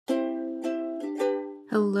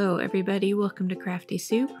Hello everybody, welcome to Crafty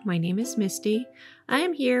Soup. My name is Misty. I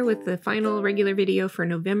am here with the final regular video for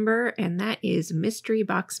November, and that is Mystery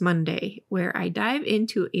Box Monday, where I dive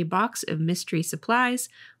into a box of mystery supplies,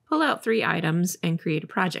 pull out 3 items, and create a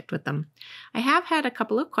project with them. I have had a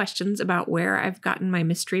couple of questions about where I've gotten my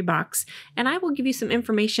mystery box, and I will give you some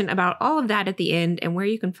information about all of that at the end and where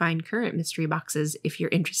you can find current mystery boxes if you're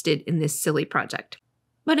interested in this silly project.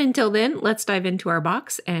 But until then, let's dive into our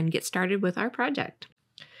box and get started with our project.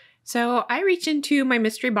 So I reach into my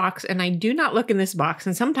mystery box and I do not look in this box,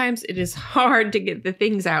 and sometimes it is hard to get the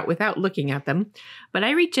things out without looking at them. But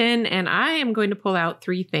I reach in and I am going to pull out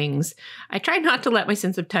 3 things. I try not to let my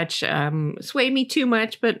sense of touch sway me too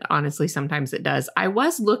much, but honestly, sometimes it does. I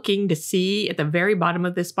was looking to see at the very bottom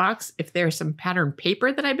of this box if there's some pattern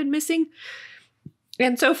paper that I've been missing.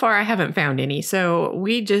 And so far, I haven't found any. So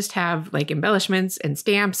we just have like embellishments and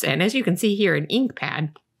stamps, and as you can see here, an ink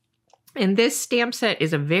pad. And this stamp set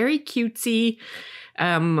is a very cutesy,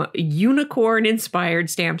 unicorn-inspired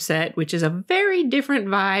stamp set, which is a very different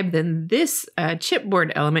vibe than this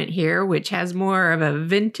chipboard element here, which has more of a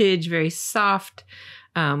vintage, very soft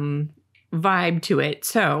vibe to it.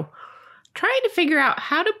 So trying to figure out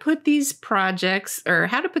how to put these projects or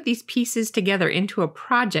how to put these pieces together into a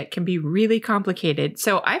project can be really complicated.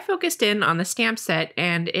 So I focused in on the stamp set,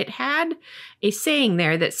 and it had a saying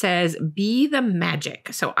there that says, "Be the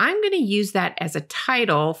magic." So I'm going to use that as a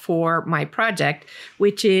title for my project,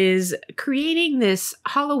 which is creating this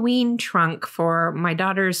Halloween trunk for my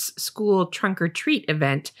daughter's school trunk or treat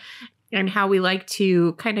event, and how we like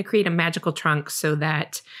to kind of create a magical trunk so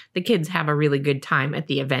that the kids have a really good time at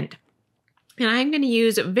the event. And I'm going to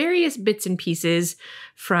use various bits and pieces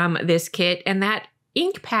from this kit, and that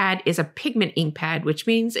ink pad is a pigment ink pad, which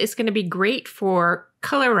means it's going to be great for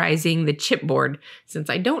colorizing the chipboard.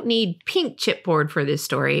 Since I don't need pink chipboard for this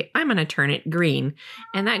story, I'm going to turn it green,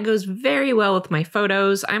 and that goes very well with my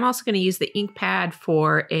photos. I'm also going to use the ink pad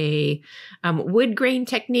for a wood grain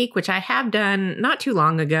technique, which I have done not too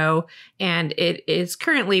long ago, and it is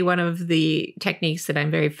currently one of the techniques that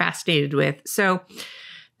I'm very fascinated with. So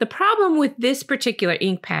the problem with this particular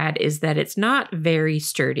ink pad is that it's not very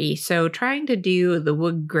sturdy. So trying to do the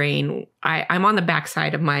wood grain, I'm on the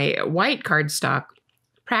backside of my white cardstock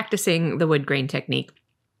practicing the wood grain technique,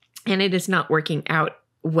 and it is not working out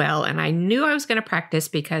well. And I knew I was going to practice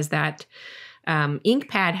because that ink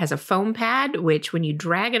pad has a foam pad, which when you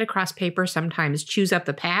drag it across paper, sometimes chews up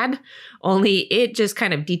the pad, only it just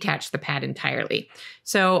kind of detached the pad entirely.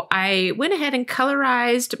 So I went ahead and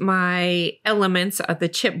colorized my elements of the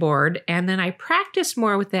chipboard, and then I practiced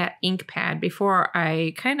more with that ink pad before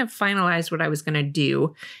I kind of finalized what I was going to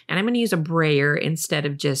do. And I'm going to use a brayer instead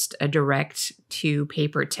of just a direct to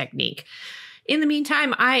paper technique. In the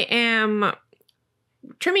meantime, I am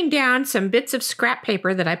trimming down some bits of scrap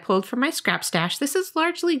paper that I pulled from my scrap stash. This is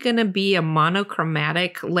largely going to be a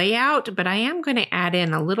monochromatic layout, but I am going to add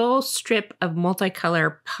in a little strip of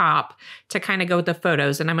multicolor pop to kind of go with the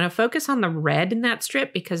photos. And I'm going to focus on the red in that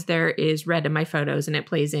strip because there is red in my photos and it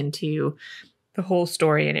plays into the whole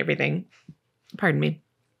story and everything. Pardon me.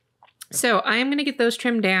 So I am going to get those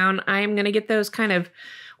trimmed down. I am going to get those kind of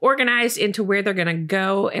organized into where they're going to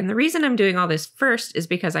go. And the reason I'm doing all this first is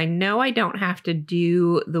because I know I don't have to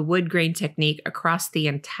do the wood grain technique across the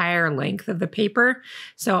entire length of the paper.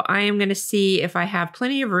 So I am going to see if I have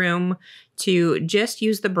plenty of room to just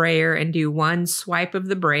use the brayer and do one swipe of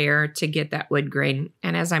the brayer to get that wood grain.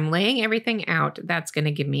 And as I'm laying everything out, that's going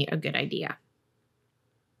to give me a good idea.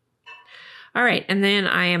 All right, and then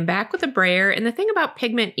I am back with the brayer. And the thing about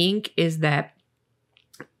pigment ink is that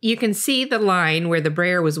you can see the line where the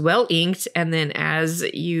brayer was well inked, and then as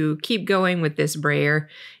you keep going with this brayer,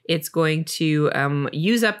 it's going to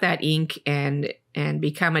use up that ink and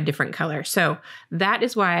become a different color. So that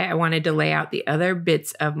is why I wanted to lay out the other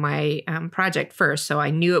bits of my project first, so I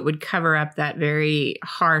knew it would cover up that very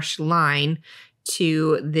harsh line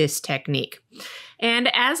to this technique.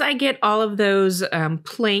 And as I get all of those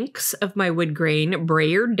planks of my wood grain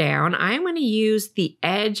brayered down, I'm going to use the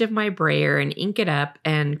edge of my brayer and ink it up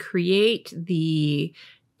and create the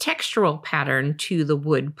textural pattern to the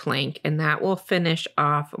wood plank, and that will finish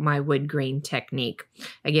off my wood grain technique.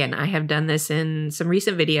 Again, I have done this in some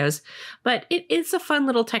recent videos, but it is a fun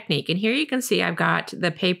little technique. And here you can see I've got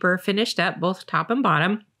the paper finished up, both top and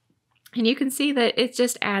bottom. And you can see that it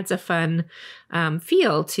just adds a fun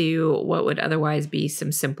feel to what would otherwise be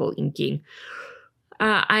some simple inking.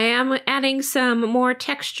 I am adding some more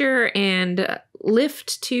texture and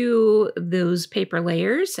lift to those paper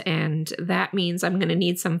layers, and that means I'm going to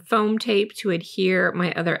need some foam tape to adhere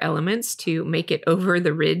my other elements to make it over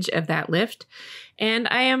the ridge of that lift. And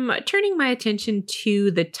I am turning my attention to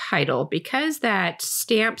the title. Because that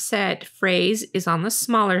stamp set phrase is on the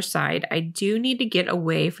smaller side, I do need to get a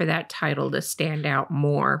way for that title to stand out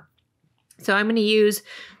more. So I'm going to use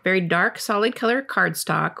very dark solid color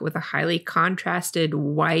cardstock with a highly contrasted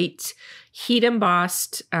white heat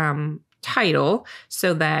embossed title,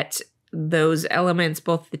 so that those elements,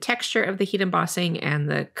 both the texture of the heat embossing and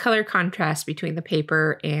the color contrast between the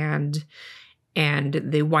paper and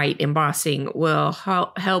the white embossing, will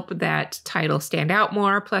help that title stand out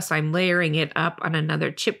more. Plus, I'm layering it up on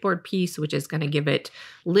another chipboard piece, which is going to give it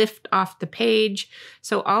lift off the page.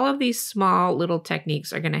 So all of these small little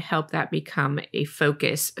techniques are going to help that become a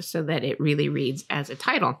focus so that it really reads as a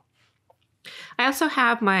title. I also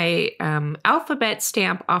have my alphabet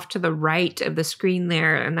stamp off to the right of the screen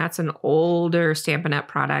there, and that's an older Stampin' Up!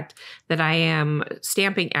 Product that I am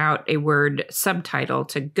stamping out a word subtitle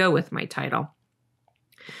to go with my title.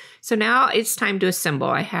 So now it's time to assemble.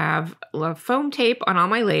 I have foam tape on all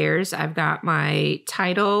my layers. I've got my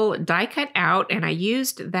title die cut out, and I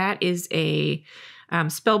used that is a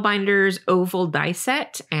Spellbinders oval die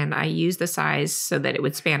set, and I used the size so that it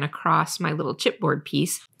would span across my little chipboard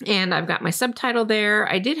piece. And I've got my subtitle there.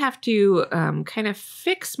 I did have to kind of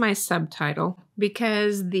fix my subtitle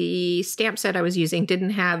because the stamp set I was using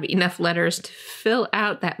didn't have enough letters to fill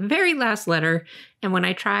out that very last letter. And when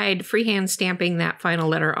I tried freehand stamping that final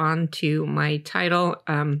letter onto my title,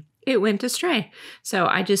 it went astray. So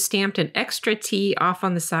I just stamped an extra T off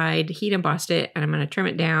on the side, heat embossed it, and I'm going to trim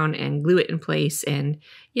it down and glue it in place. And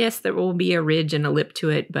yes, there will be a ridge and a lip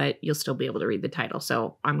to it, but you'll still be able to read the title.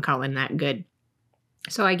 So I'm calling that good.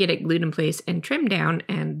 So I get it glued in place and trimmed down,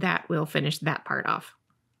 and that will finish that part off.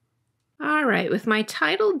 All right, with my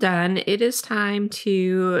title done, it is time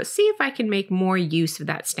to see if I can make more use of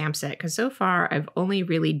that stamp set, because so far I've only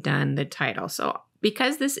really done the title. So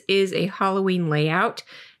because this is a Halloween layout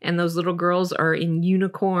and those little girls are in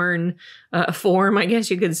unicorn form, I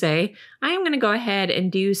guess you could say, I am going to go ahead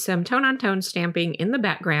and do some tone-on-tone stamping in the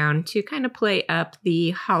background to kind of play up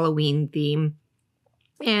the Halloween theme.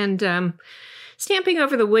 And stamping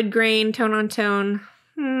over the wood grain tone-on-tone,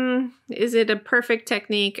 is it a perfect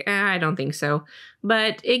technique? I don't think so,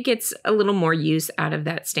 but it gets a little more use out of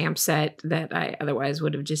that stamp set that I otherwise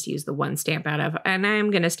would have just used the one stamp out of. And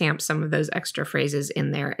I'm going to stamp some of those extra phrases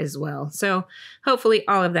in there as well. So hopefully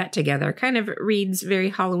all of that together kind of reads very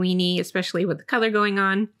Halloween-y, especially with the color going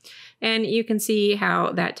on. And you can see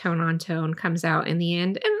how that tone-on-tone comes out in the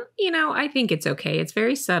end. And, you know, I think it's okay. It's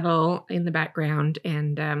very subtle in the background,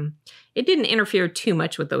 and it didn't interfere too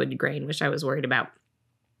much with the wood grain, which I was worried about.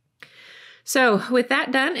 So with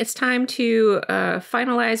that done, it's time to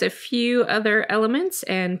finalize a few other elements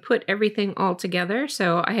and put everything all together.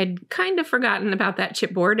 So I had kind of forgotten about that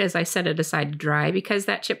chipboard as I set it aside to dry, because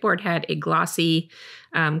that chipboard had a glossy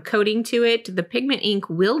coating to it. The pigment ink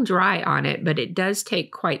will dry on it, but it does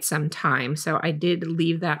take quite some time. So I did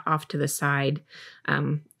leave that off to the side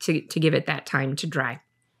to give it that time to dry.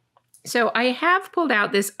 So I have pulled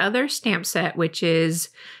out this other stamp set, which is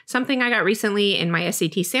something I got recently in my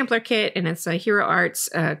SCT sampler kit, and it's a Hero Arts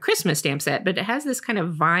Christmas stamp set, but it has this kind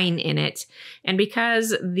of vine in it. And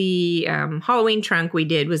because the Halloween trunk we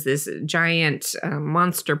did was this giant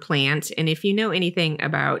monster plant, and if you know anything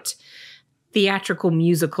about theatrical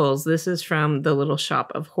musicals, this is from The Little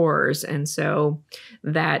Shop of Horrors, and so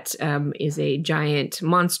that is a giant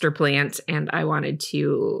monster plant, and I wanted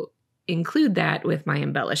to include that with my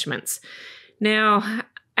embellishments. Now,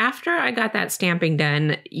 after I got that stamping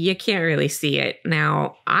done, you can't really see it.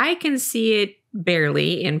 Now, I can see it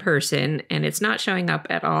barely in person, and it's not showing up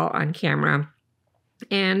at all on camera.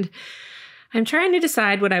 And I'm trying to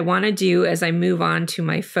decide what I want to do as I move on to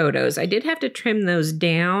my photos. I did have to trim those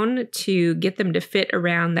down to get them to fit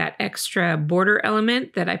around that extra border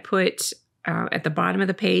element that I put at the bottom of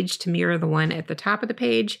the page to mirror the one at the top of the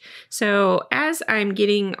page. So as I'm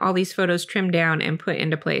getting all these photos trimmed down and put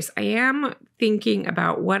into place, I am thinking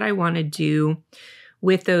about what I want to do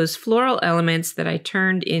with those floral elements that I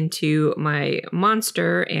turned into my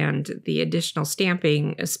monster, and the additional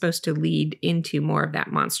stamping is supposed to lead into more of that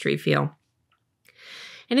monstery feel.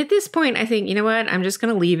 And at this point, I think, you know what, I'm just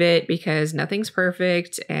going to leave it because nothing's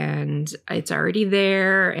perfect and it's already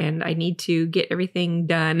there and I need to get everything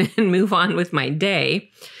done and move on with my day.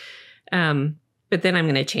 But then I'm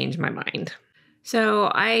going to change my mind.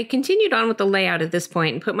 So I continued on with the layout at this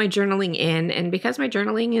point and put my journaling in. And because my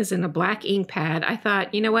journaling is in a black ink pad, I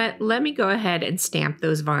thought, you know what, let me go ahead and stamp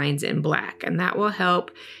those vines in black. And that will help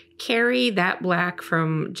carry that black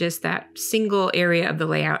from just that single area of the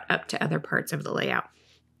layout up to other parts of the layout.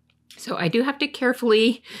 So I do have to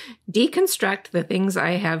carefully deconstruct the things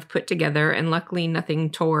I have put together, and luckily nothing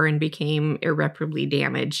tore and became irreparably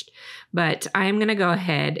damaged. But I'm going to go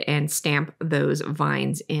ahead and stamp those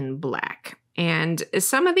vines in black. And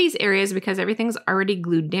some of these areas, because everything's already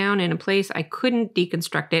glued down in a place, I couldn't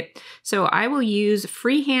deconstruct it. So I will use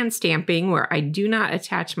freehand stamping where I do not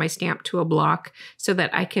attach my stamp to a block so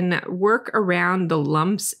that I can work around the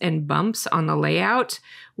lumps and bumps on the layout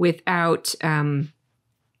without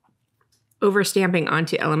overstamping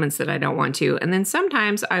onto elements that I don't want to. And then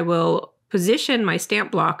sometimes I will position my stamp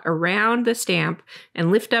block around the stamp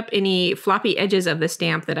and lift up any floppy edges of the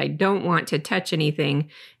stamp that I don't want to touch anything,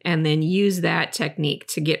 and then use that technique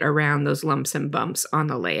to get around those lumps and bumps on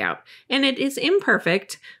the layout. And it is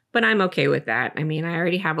imperfect, but I'm okay with that. I mean, I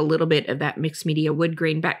already have a little bit of that mixed media wood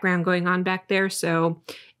grain background going on back there, so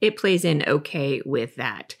it plays in okay with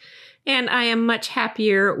that. And I am much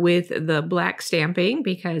happier with the black stamping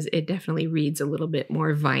because it definitely reads a little bit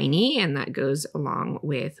more viney, and that goes along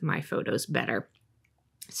with my photos better.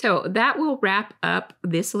 So that will wrap up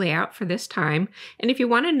this layout for this time. And if you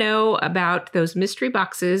want to know about those mystery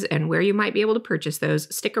boxes and where you might be able to purchase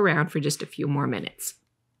those, stick around for just a few more minutes.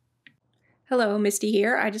 Hello, Misty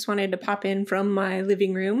here. I just wanted to pop in from my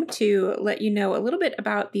living room to let you know a little bit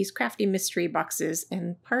about these crafty mystery boxes,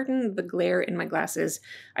 and pardon the glare in my glasses.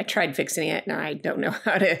 I tried fixing it and I don't know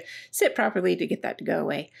how to sit properly to get that to go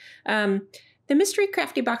away. The mystery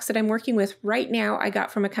crafty box that I'm working with right now, I got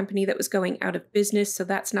from a company that was going out of business, so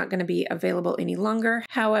that's not going to be available any longer.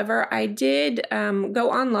 However, I did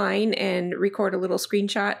go online and record a little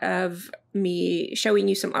screenshot of me showing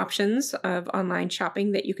you some options of online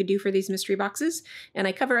shopping that you could do for these mystery boxes. And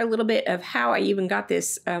I cover a little bit of how I even got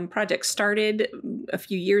this project started a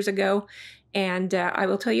few years ago. And I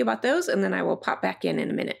will tell you about those, and then I will pop back in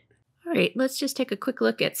a minute. All right, let's just take a quick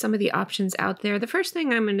look at some of the options out there. The first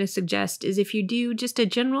thing I'm going to suggest is if you do just a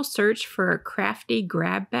general search for crafty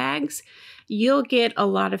grab bags, you'll get a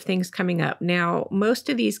lot of things coming up. Now, most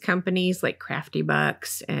of these companies like Crafty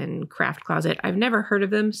Bucks and Craft Closet, I've never heard of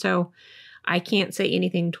them, so I can't say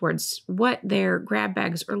anything towards what their grab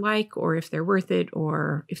bags are like, or if they're worth it,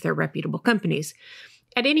 or if they're reputable companies.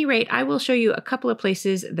 At any rate, I will show you a couple of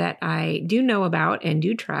places that I do know about and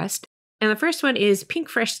do trust. And the first one is Pink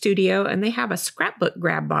Fresh Studio, and they have a scrapbook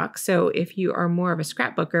grab box. So if you are more of a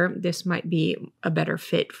scrapbooker, this might be a better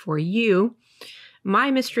fit for you.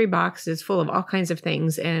 My mystery box is full of all kinds of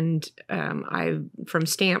things, and from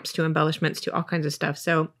stamps to embellishments to all kinds of stuff.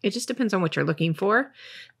 So it just depends on what you're looking for.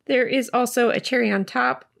 There is also a Cherry on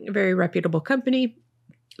Top, a very reputable company.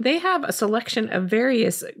 They have a selection of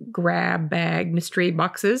various grab bag mystery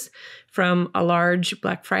boxes, from a large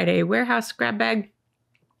Black Friday warehouse grab bag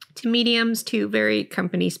to mediums to very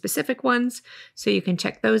company-specific ones, so you can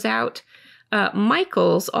check those out.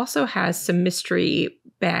 Michaels also has some mystery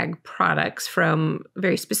bag products, from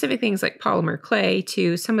very specific things like polymer clay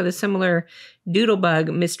to some of the similar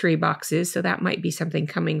Doodlebug mystery boxes, so that might be something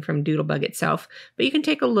coming from Doodlebug itself. But you can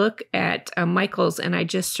take a look at Michaels, and I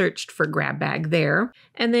just searched for grab bag there.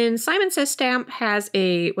 And then Simon Says Stamp has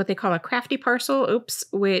what they call a crafty parcel,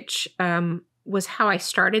 which was how I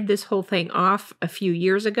started this whole thing off a few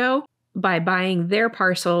years ago, by buying their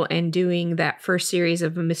parcel and doing that first series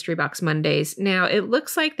of Mystery Box Mondays. Now, it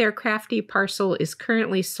looks like their crafty parcel is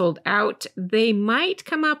currently sold out. They might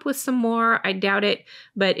come up with some more. I doubt it.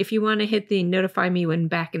 But if you want to hit the notify me when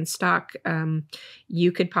back in stock,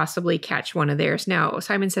 you could possibly catch one of theirs. Now,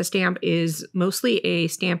 Simon Says Stamp is mostly a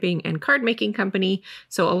stamping and card making company,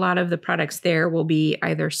 so a lot of the products there will be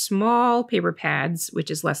either small paper pads,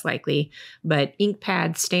 which is less likely, but ink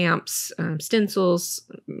pads, stamps, stencils,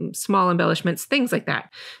 small embellishments, things like that.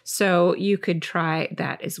 So you could try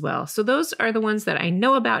that as well. So those are the ones that I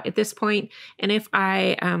know about at this point. And if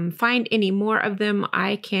I find any more of them,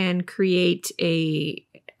 I can create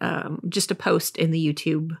just a post in the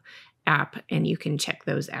YouTube app, and you can check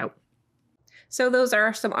those out. So those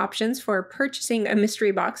are some options for purchasing a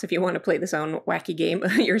mystery box if you want to play this own wacky game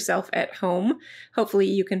yourself at home. Hopefully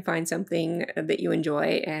you can find something that you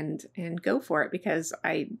enjoy and go for it, because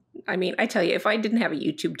I mean, I tell you, if I didn't have a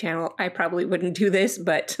YouTube channel, I probably wouldn't do this,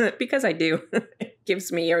 but because I do, it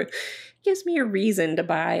gives me a reason to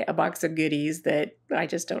buy a box of goodies that I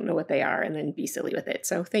just don't know what they are and then be silly with it.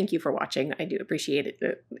 So thank you for watching. I do appreciate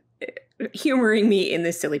it humoring me in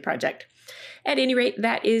this silly project. At any rate,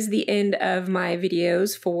 that is the end of my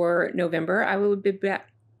videos for November. I will be back.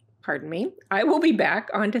 Pardon me. I will be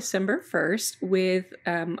back on December 1st with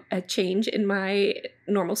a change in my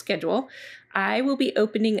normal schedule. I will be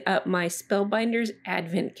opening up my Spellbinders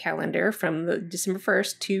Advent Calendar from the December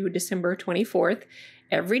 1st to December 24th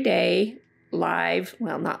every day, live.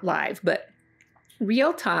 Well, not live, but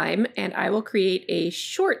real time, and I will create a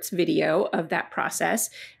shorts video of that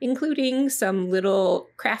process, including some little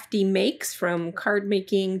crafty makes from card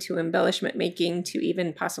making to embellishment making to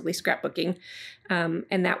even possibly scrapbooking.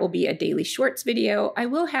 And that will be a daily shorts video. I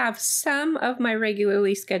will have some of my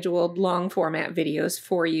regularly scheduled long format videos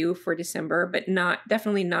for you for December, but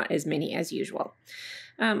definitely not as many as usual.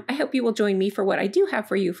 I hope you will join me for what I do have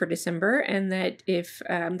for you for December, and that if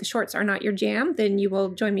the shorts are not your jam, then you will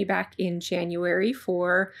join me back in January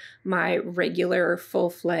for my regular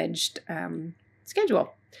full-fledged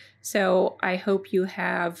schedule. So I hope you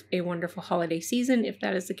have a wonderful holiday season, if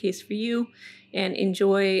that is the case for you, and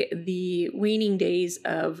enjoy the waning days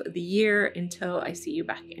of the year until I see you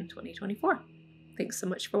back in 2024. Thanks so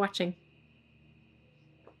much for watching.